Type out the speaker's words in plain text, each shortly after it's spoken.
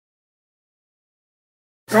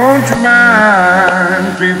Don't you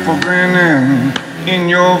mind people grinning in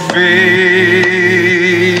your face?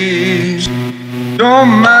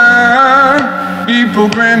 Don't mind people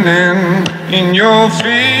grinning in your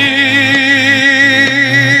face.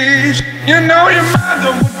 You know your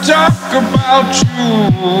mother would talk about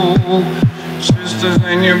you, sisters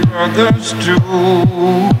and your brothers too.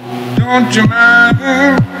 Don't you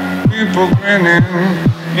mind people grinning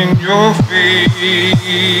in your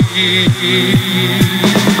face?